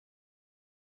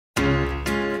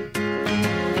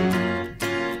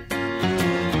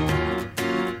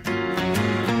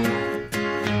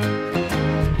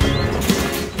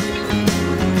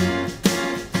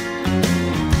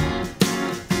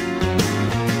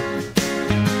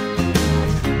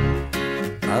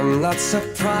I'm not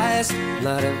surprised,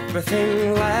 not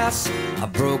everything lasts.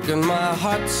 I've broken my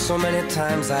heart so many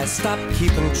times I stopped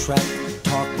keeping track.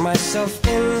 Talk myself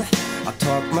in, I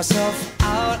talk myself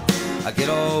out. I get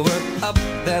all worked up,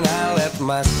 then I let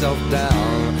myself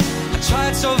down. I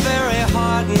tried so very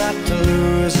hard not to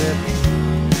lose it.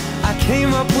 I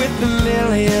came up with a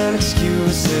million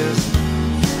excuses.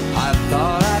 I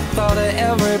thought of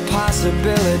every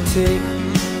possibility.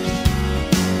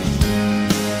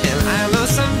 And I know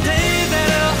someday that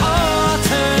it'll all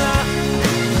turn out.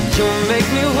 You'll make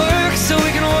me work so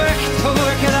we can work to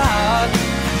work it out.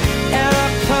 And I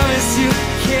promise you,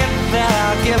 kid, that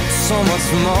I'll give so much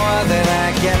more than I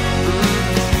get.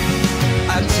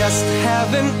 I just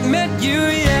haven't met you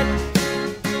yet.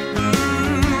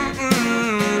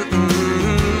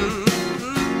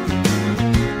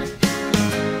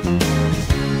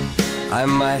 I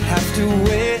might have to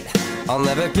wait, I'll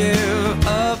never give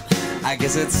up. I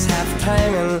guess it's half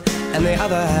timing and the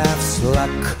other half's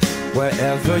luck.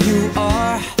 Wherever you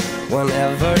are,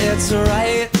 whenever it's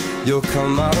right, you'll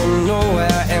come out of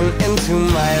nowhere and into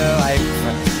my life.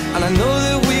 And I know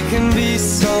that we can be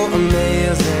so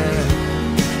amazing.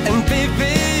 And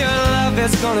baby, your love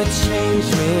is gonna change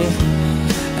me.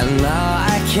 And now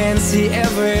I can see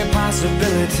every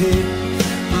possibility.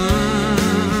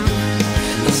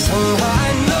 And somehow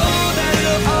I know that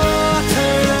it'll all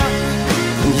turn out.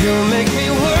 And you'll make me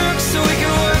work so we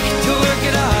can work to work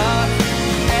it out.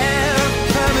 And I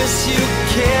promise you,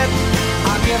 kid,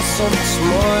 I'll give so much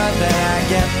more than I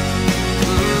get.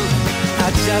 I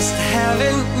just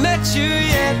haven't met you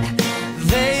yet.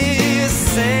 They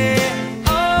say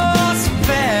all's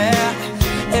fair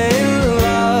in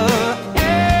love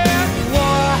and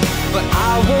war, but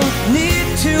I won't need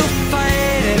to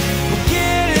fight it. We'll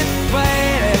get it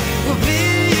right, we'll be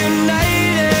united.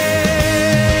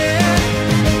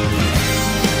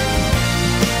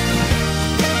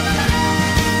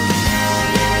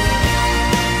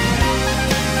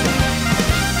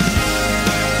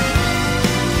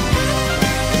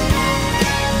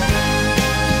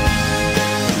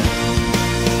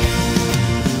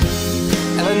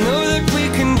 I know that we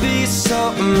can be so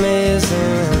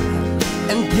amazing.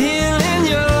 And being in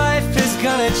your life is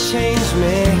gonna change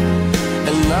me.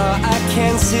 And now I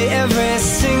can see every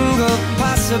single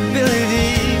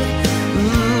possibility.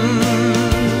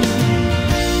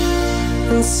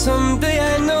 And someday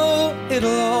I know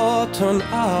it'll all turn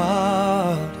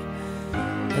out.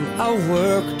 And I'll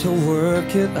work to work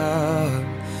it out.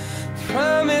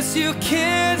 Promise you,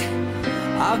 kid,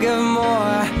 I'll give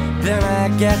more than I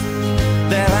get.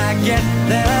 Then I get,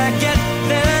 then I get,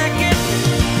 then I get.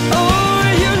 Oh,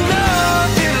 you know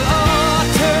it'll all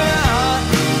turn out.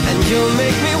 And you'll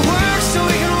make me work so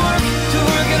we can work to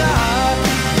work it out.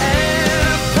 And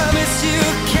I promise you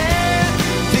can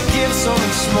to give so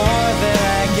much more than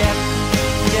I get.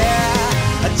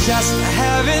 Yeah, I just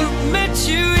haven't met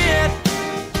you yet.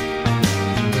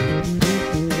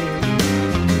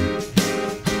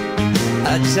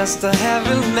 I just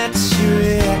haven't met you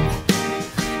yet.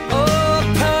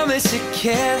 Promise you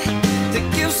can to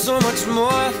give so much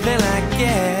more than I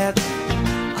get.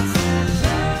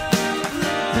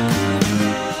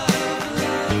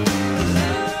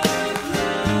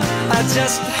 I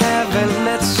just haven't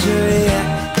met you yet.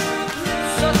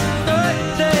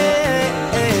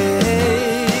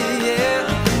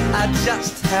 I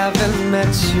just haven't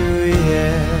met you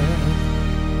yet.